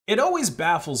It always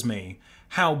baffles me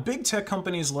how big tech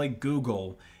companies like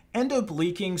Google end up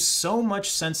leaking so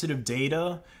much sensitive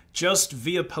data just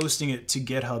via posting it to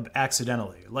GitHub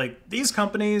accidentally. Like, these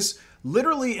companies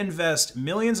literally invest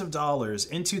millions of dollars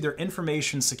into their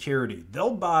information security.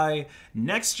 They'll buy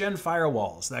next-gen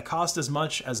firewalls that cost as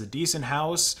much as a decent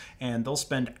house, and they'll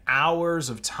spend hours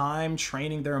of time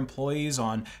training their employees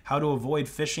on how to avoid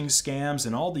phishing scams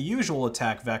and all the usual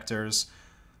attack vectors.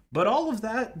 But all of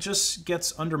that just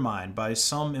gets undermined by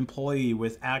some employee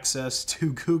with access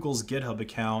to Google's GitHub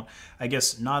account, I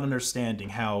guess not understanding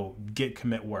how Git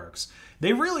commit works.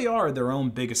 They really are their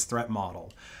own biggest threat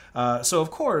model. So of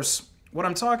course, what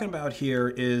I'm talking about here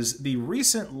is the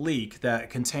recent leak that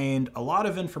contained a lot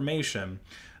of information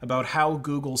about how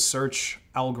Google's search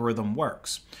algorithm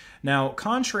works. Now,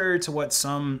 contrary to what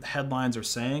some headlines are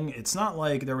saying, it's not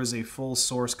like there was a full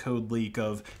source code leak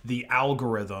of the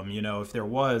algorithm. You know, if there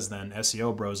was, then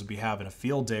SEO bros would be having a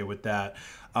field day with that.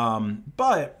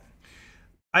 But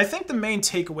I think the main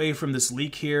takeaway from this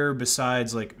leak here,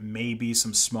 besides like maybe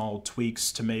some small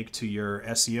tweaks to make to your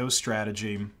SEO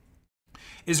strategy,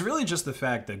 is really just the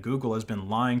fact that Google has been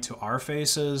lying to our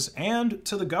faces and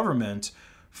to the government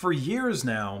for years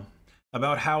now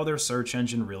about how their search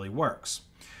engine really works.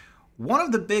 One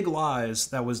of the big lies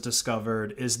that was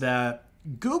discovered is that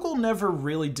Google never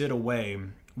really did away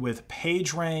with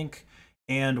PageRank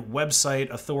and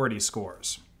website authority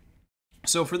scores.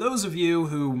 So for those of you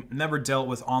who never dealt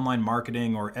with online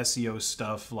marketing or SEO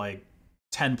stuff like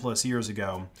 10 plus years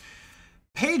ago,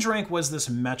 PageRank was this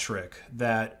metric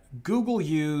that Google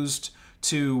used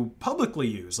to publicly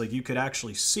use. Like, you could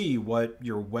actually see what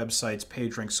your website's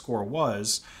PageRank score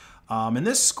was. And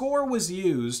this score was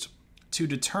used to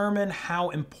determine how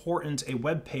important a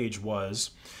web page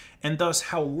was, and thus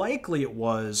how likely it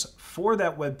was for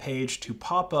that web page to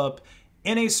pop up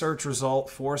in a search result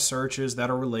for searches that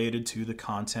are related to the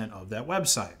content of that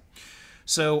website.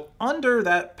 So under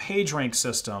that PageRank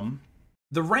system,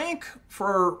 the rank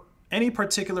for any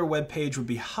particular web page would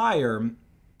be higher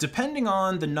depending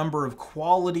on the number of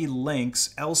quality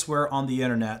links elsewhere on the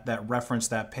internet that reference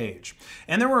that page.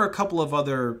 And there were a couple of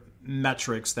other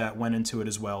metrics that went into it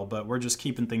as well, but we're just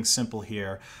keeping things simple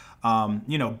here.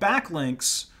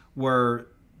 Backlinks were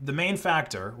the main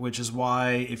factor, which is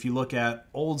why if you look at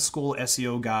old school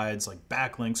SEO guides, like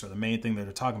backlinks are the main thing that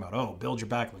they're talking about. Oh, build your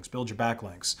backlinks, build your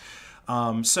backlinks.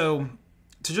 So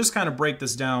to just kind of break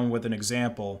this down with an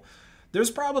example,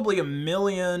 there's probably 1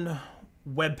 million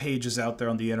web pages out there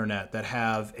on the internet that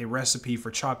have a recipe for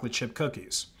chocolate chip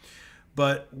cookies.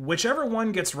 But whichever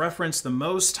one gets referenced the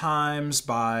most times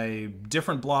by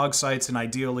different blog sites, and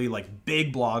ideally like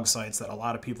big blog sites that a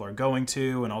lot of people are going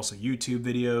to, and also YouTube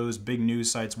videos, big news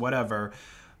sites, whatever,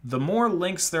 the more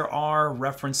links there are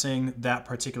referencing that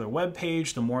particular web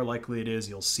page, the more likely it is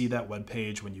you'll see that web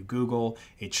page when you Google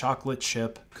a chocolate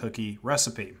chip cookie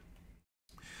recipe.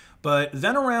 But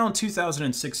then around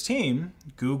 2016,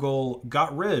 Google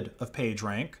got rid of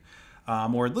PageRank,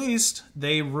 or at least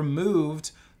they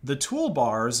removed the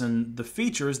toolbars and the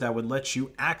features that would let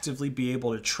you actively be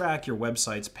able to track your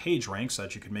website's PageRank so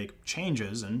that you could make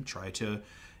changes and try to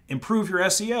improve your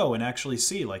SEO and actually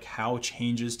see like how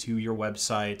changes to your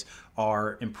website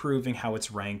are improving how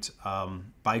it's ranked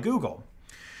by Google.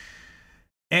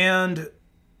 And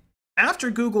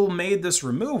after Google made this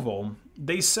removal,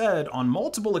 they said on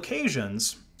multiple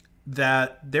occasions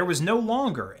that there was no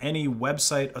longer any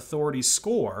website authority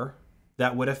score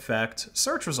that would affect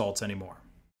search results anymore.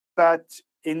 But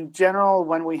in general,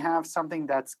 when we have something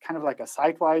that's kind of like a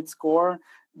site-wide score,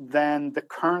 then the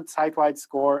current site-wide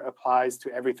score applies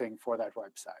to everything for that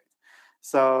website.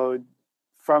 So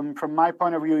from my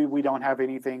point of view, we don't have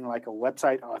anything like a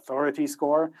website authority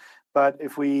score. But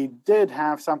if we did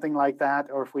have something like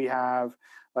that, or if we have,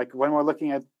 like when we're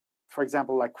looking at, for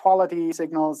example, like quality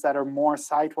signals that are more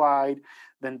site-wide,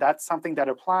 then that's something that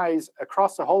applies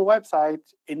across the whole website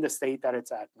in the state that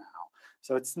it's at now.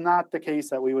 So it's not the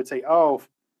case that we would say, oh,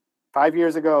 5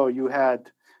 years ago you had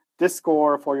this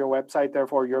score for your website,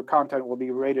 therefore your content will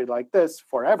be rated like this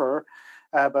forever.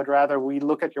 But rather, we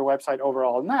look at your website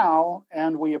overall now,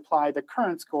 and we apply the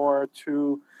current score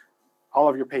to all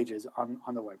of your pages on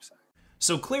the website.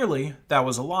 So clearly, that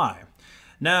was a lie.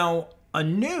 Now, a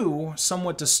new,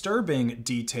 somewhat disturbing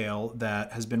detail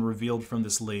that has been revealed from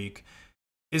this leak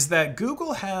is that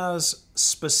Google has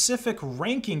specific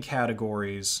ranking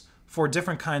categories for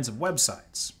different kinds of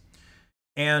websites.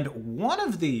 And one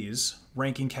of these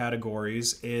ranking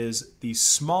categories is the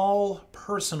small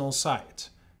personal site.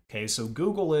 Okay, so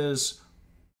Google is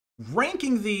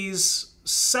ranking these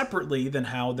separately than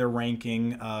how they're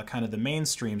ranking kind of the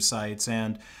mainstream sites.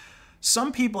 And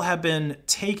some people have been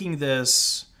taking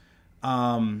this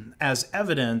as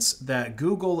evidence that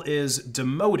Google is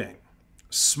demoting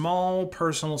small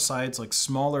personal sites, like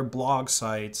smaller blog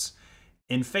sites,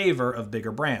 in favor of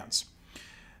bigger brands.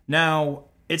 Now,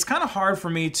 it's kind of hard for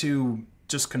me to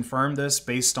just confirm this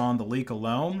based on the leak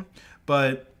alone,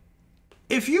 but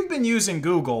if you've been using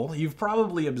Google, you've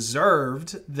probably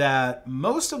observed that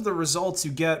most of the results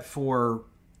you get for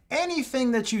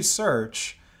anything that you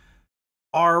search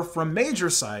are from major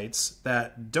sites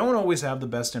that don't always have the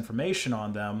best information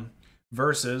on them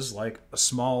versus like a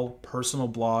small personal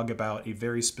blog about a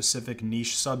very specific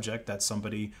niche subject that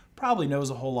somebody probably knows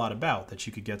a whole lot about that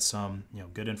you could get some,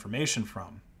 good information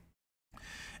from.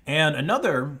 And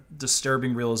another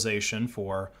disturbing realization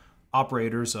for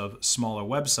operators of smaller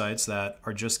websites that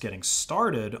are just getting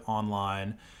started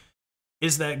online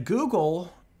is that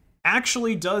Google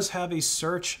actually does have a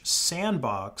search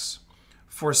sandbox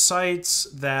for sites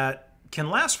that can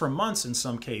last for months in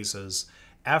some cases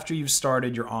after you've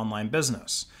started your online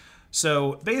business.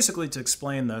 So basically, to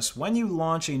explain this, when you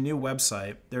launch a new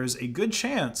website, there's a good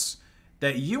chance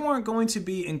that you aren't going to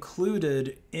be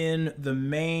included in the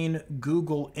main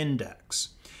Google index.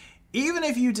 Even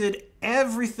if you did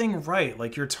everything right,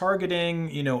 like you're targeting,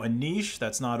 a niche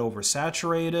that's not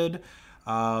oversaturated,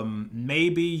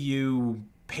 maybe you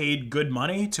paid good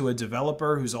money to a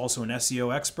developer who's also an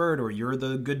SEO expert, or you're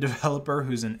the good developer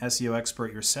who's an SEO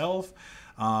expert yourself,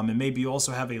 and maybe you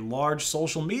also have a large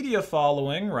social media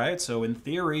following, right? So in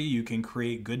theory, you can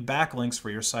create good backlinks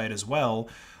for your site as well,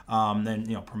 then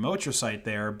promote your site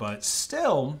there. But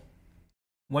still,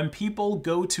 when people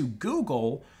go to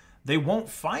Google, they won't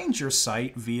find your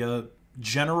site via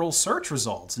general search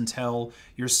results until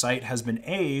your site has been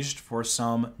aged for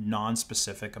some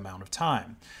non-specific amount of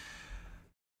time.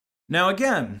 Now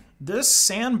again, this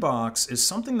sandbox is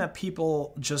something that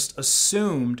people just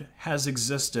assumed has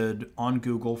existed on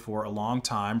Google for a long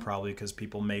time, probably because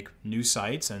people make new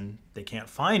sites and they can't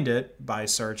find it by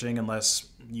searching unless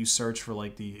you search for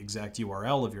like the exact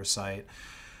URL of your site.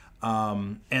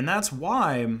 And that's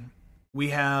why we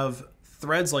have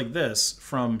threads like this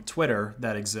from Twitter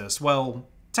that exist. Well,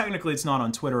 technically it's not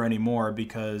on Twitter anymore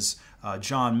because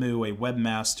John Moo, a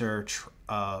webmaster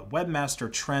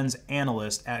trends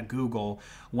analyst at Google,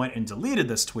 went and deleted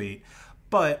this tweet.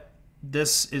 But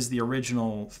this is the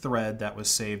original thread that was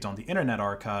saved on the Internet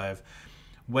Archive,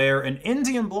 where an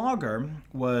Indian blogger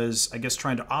was, I guess,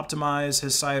 trying to optimize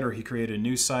his site, or he created a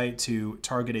new site to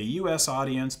target a US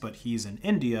audience, but he's in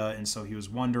India, and so he was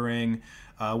wondering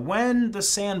when the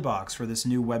sandbox for this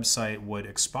new website would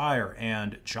expire.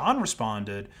 And John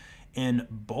responded in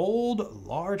bold,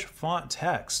 large font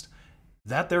text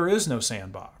that there is no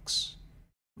sandbox.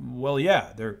 Well,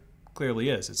 yeah, there clearly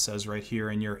is. It says right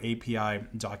here in your API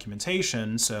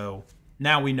documentation, so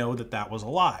now we know that that was a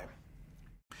lie.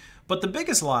 But the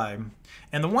biggest lie,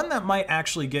 and the one that might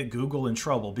actually get Google in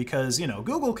trouble, because,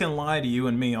 Google can lie to you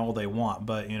and me all they want,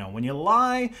 but, when you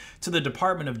lie to the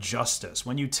Department of Justice,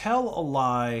 when you tell a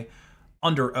lie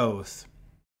under oath,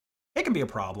 it can be a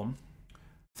problem.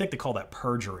 I think they call that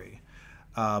perjury.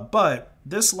 But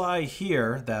this lie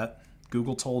here that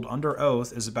Google told under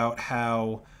oath is about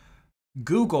how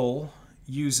Google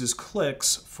uses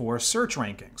clicks for search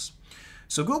rankings.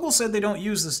 So Google said they don't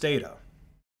use this data.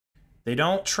 They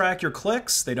don't track your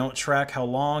clicks. They don't track how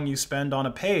long you spend on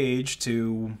a page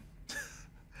to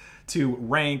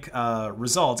rank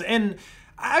results. And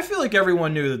I feel like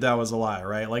everyone knew that that was a lie,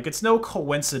 right? Like, it's no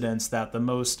coincidence that the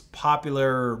most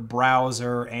popular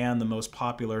browser and the most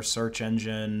popular search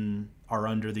engine are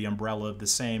under the umbrella of the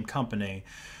same company.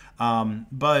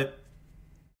 But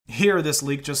here, this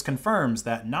leak just confirms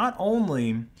that not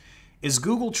only is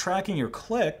Google tracking your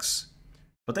clicks,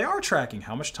 but they are tracking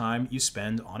how much time you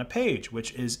spend on a page,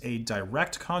 which is a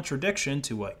direct contradiction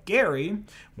to what Gary,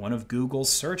 one of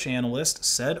Google's search analysts,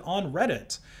 said on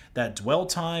Reddit, that dwell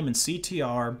time and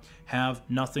CTR have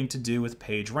nothing to do with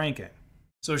page ranking.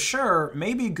 So sure,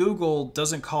 maybe Google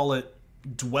doesn't call it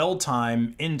dwell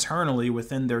time internally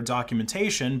within their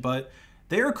documentation, but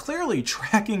they are clearly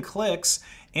tracking clicks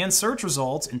and search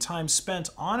results and time spent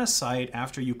on a site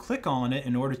after you click on it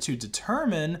in order to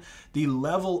determine the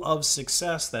level of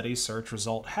success that a search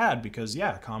result had. Because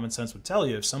yeah, common sense would tell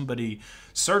you if somebody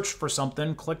searched for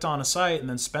something, clicked on a site, and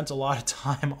then spent a lot of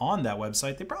time on that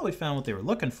website, they probably found what they were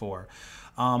looking for.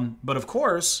 But of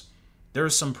course,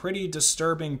 there's some pretty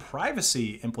disturbing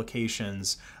privacy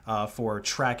implications for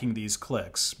tracking these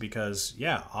clicks because,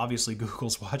 yeah, obviously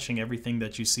Google's watching everything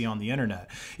that you see on the internet.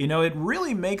 It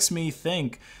really makes me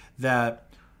think that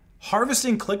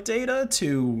Harvesting click data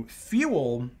to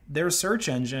fuel their search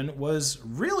engine was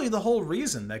really the whole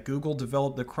reason that Google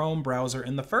developed the Chrome browser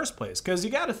in the first place. Because you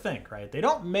got to think, right? They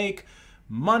don't make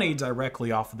money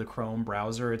directly off of the Chrome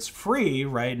browser. It's free,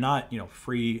 right? Not,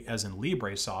 free as in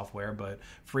Libre software, but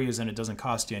free as in it doesn't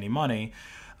cost you any money.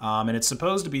 And it's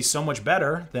supposed to be so much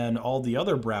better than all the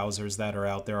other browsers that are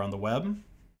out there on the web.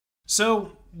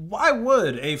 So why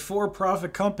would a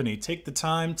for-profit company take the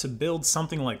time to build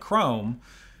something like Chrome?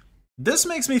 This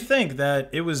makes me think that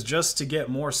it was just to get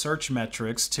more search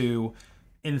metrics to,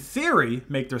 in theory,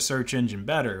 make their search engine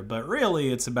better, but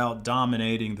really it's about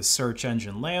dominating the search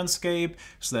engine landscape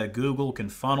so that Google can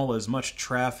funnel as much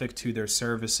traffic to their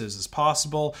services as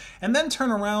possible and then turn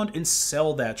around and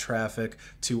sell that traffic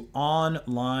to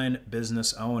online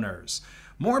business owners.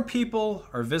 More people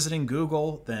are visiting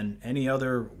Google than any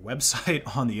other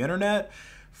website on the internet.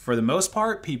 For the most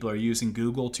part, people are using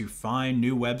Google to find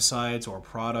new websites or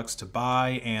products to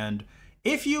buy, and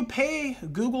if you pay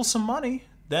Google some money,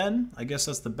 then I guess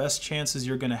that's the best chances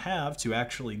you're going to have to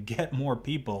actually get more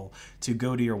people to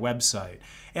go to your website.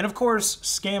 And of course,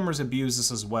 scammers abuse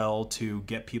this as well to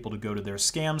get people to go to their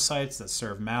scam sites that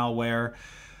serve malware.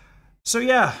 So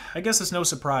yeah, I guess it's no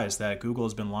surprise that Google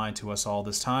has been lying to us all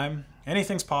this time.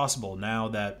 Anything's possible now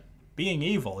that being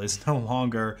evil is no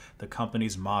longer the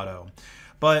company's motto.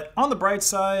 But on the bright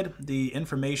side, the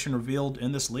information revealed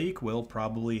in this leak will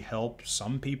probably help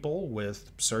some people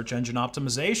with search engine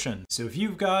optimization. So if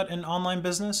you've got an online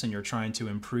business and you're trying to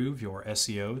improve your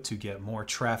SEO to get more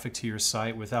traffic to your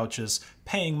site without just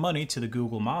paying money to the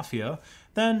Google Mafia,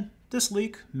 then this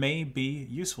leak may be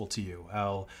useful to you.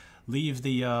 I'll leave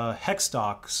the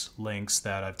Hexdocs links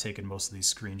that I've taken most of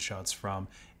these screenshots from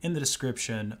in the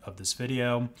description of this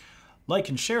video. Like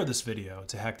and share this video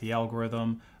to hack the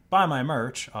algorithm. Buy my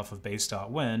merch off of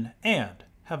based.win, and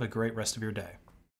have a great rest of your day.